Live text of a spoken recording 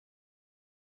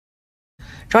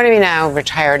Joining me now,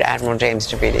 retired Admiral James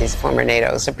Stavridis, former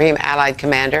NATO Supreme Allied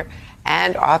Commander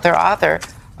and author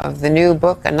of the new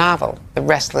book, a novel, The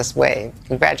Restless Wave.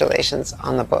 Congratulations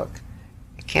on the book.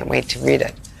 I can't wait to read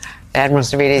it. Admiral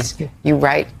Stavridis, you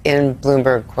write in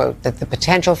Bloomberg, quote, that the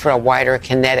potential for a wider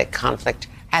kinetic conflict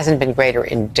hasn't been greater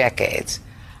in decades.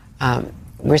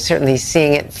 We're certainly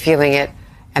seeing it, feeling it,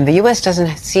 and the U.S.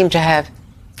 doesn't seem to have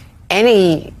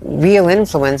any real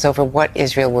influence over what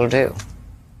Israel will do.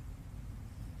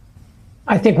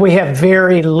 I think we have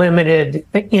very limited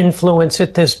influence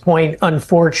at this point,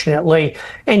 unfortunately.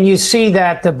 And you see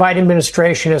that the Biden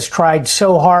administration has tried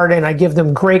so hard, and I give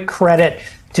them great credit,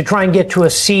 to try and get to a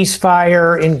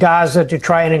ceasefire in Gaza, to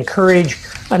try and encourage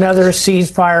another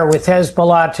ceasefire with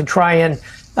Hezbollah, to try and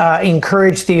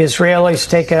encourage the Israelis to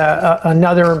take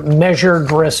another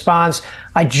measured response.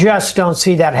 I just don't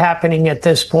see that happening at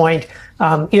this point.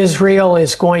 Israel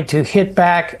is going to hit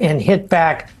back and hit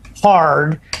back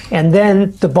hard, and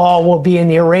then the ball will be in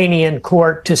the Iranian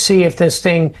court to see if this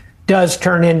thing does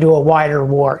turn into a wider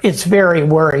war. It's very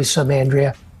worrisome,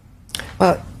 Andrea.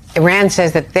 Well, Iran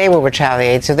says that they will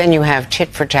retaliate, so then you have tit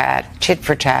for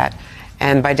tat,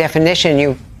 and by definition,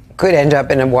 you could end up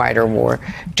in a wider war.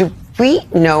 Do we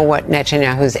know what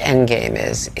Netanyahu's endgame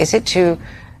is? Is it to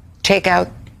take out,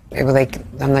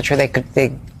 I'm not sure they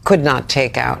could not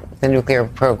take out the nuclear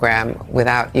program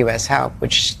without U.S. help,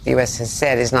 which the U.S. has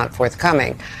said is not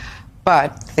forthcoming.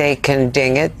 But they can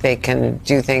ding it, they can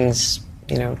do things,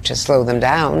 to slow them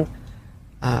down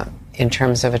in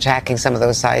terms of attacking some of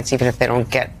those sites, even if they don't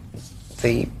get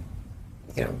the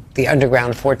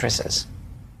underground fortresses.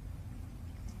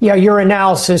 Yeah, your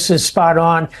analysis is spot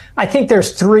on. I think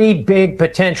there's three big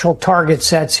potential target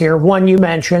sets here. One, you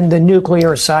mentioned, the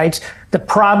nuclear sites. The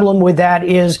problem with that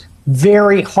is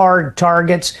very hard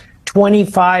targets,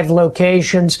 25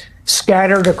 locations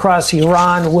scattered across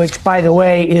Iran, which, by the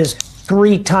way, is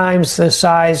 3 times the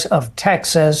size of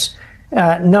Texas.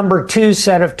 Number 2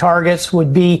 set of targets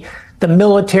would be the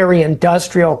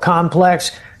military-industrial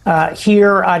complex.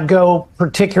 Here, I'd go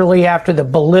particularly after the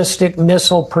ballistic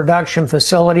missile production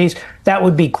facilities. That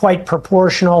would be quite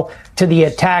proportional to the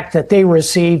attack that they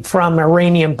received from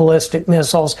Iranian ballistic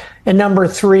missiles. And number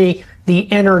 3, the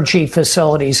energy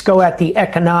facilities, go at the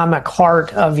economic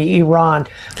heart of Iran.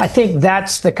 I think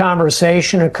that's the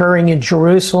conversation occurring in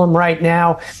Jerusalem right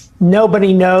now.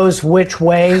 Nobody knows which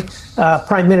way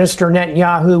Prime Minister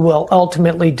Netanyahu will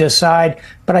ultimately decide,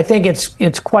 but I think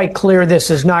it's quite clear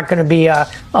this is not going to be a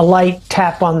light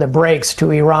tap on the brakes to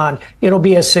Iran. It'll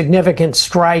be a significant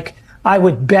strike. I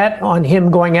would bet on him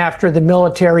going after the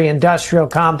military-industrial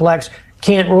complex.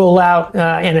 Can't rule out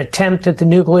an attempt at the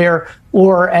nuclear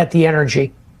or at the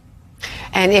energy.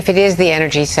 And if it is the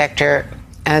energy sector,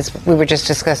 as we were just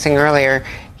discussing earlier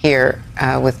here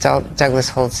with Douglas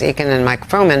Holtz-Eakin and Mike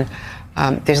Froman,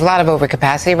 there's a lot of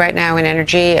overcapacity right now in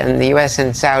energy, and the U.S.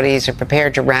 and Saudis are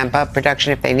prepared to ramp up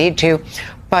production if they need to,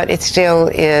 but it still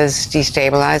is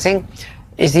destabilizing.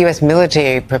 Is the U.S.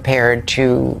 military prepared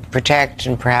to protect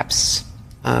and perhaps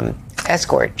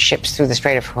escort ships through the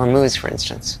Strait of Hormuz, for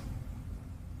instance?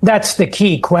 That's the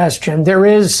key question. There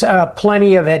is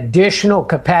plenty of additional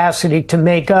capacity to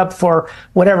make up for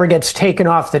whatever gets taken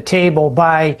off the table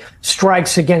by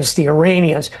strikes against the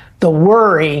Iranians. The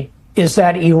worry is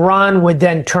that Iran would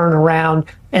then turn around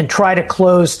and try to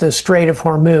close the Strait of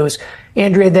Hormuz.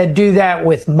 Andrea, they'd do that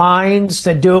with mines,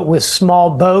 they'd do it with small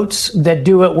boats, they'd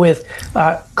do it with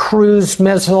cruise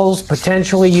missiles,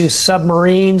 potentially use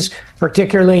submarines,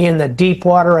 particularly in the deep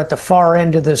water at the far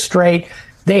end of the strait.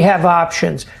 They have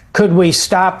options. Could we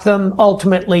stop them?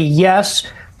 Ultimately, yes,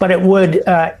 but it would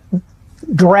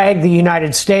drag the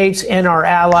United States and our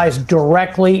allies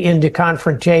directly into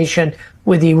confrontation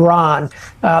with Iran.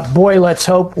 Boy, let's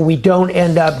hope we don't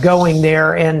end up going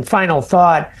there. And final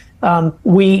thought,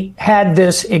 we had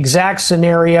this exact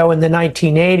scenario in the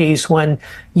 1980s when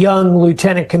young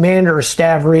Lieutenant Commander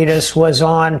Stavridis was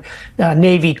on a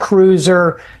Navy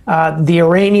cruiser. The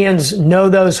Iranians know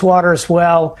those waters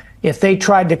well. If they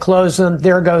tried to close them,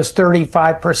 there goes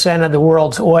 35% of the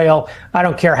world's oil. I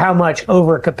don't care how much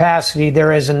overcapacity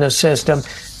there is in the system.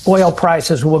 Oil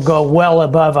prices will go well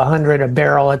above 100 a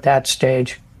barrel at that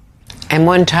stage. And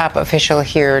one top official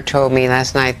here told me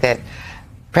last night that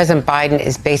President Biden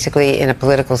is basically in a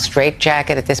political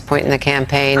straitjacket at this point in the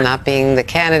campaign, not being the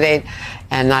candidate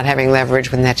and not having leverage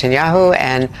with Netanyahu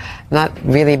and not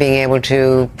really being able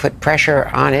to put pressure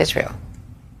on Israel.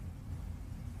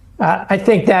 I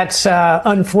think that's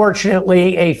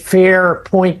unfortunately a fair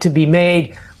point to be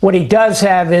made. What he does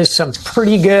have is some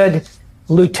pretty good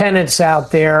lieutenants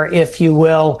out there, if you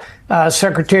will.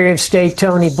 Secretary of State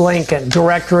Tony Blinken,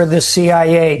 Director of the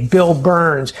CIA, Bill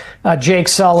Burns, Jake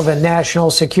Sullivan,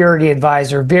 National Security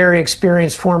Advisor, very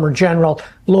experienced former General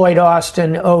Lloyd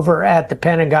Austin over at the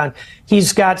Pentagon.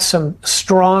 He's got some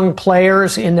strong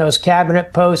players in those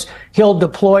cabinet posts. He'll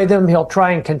deploy them. He'll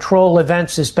try and control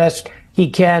events as best he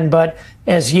can. But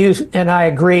as you and I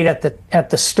agreed at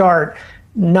the start,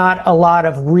 not a lot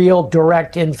of real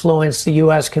direct influence the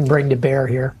U.S. can bring to bear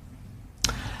here.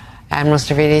 Admiral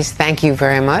Stavridis, thank you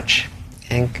very much,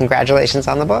 and congratulations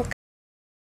on the book.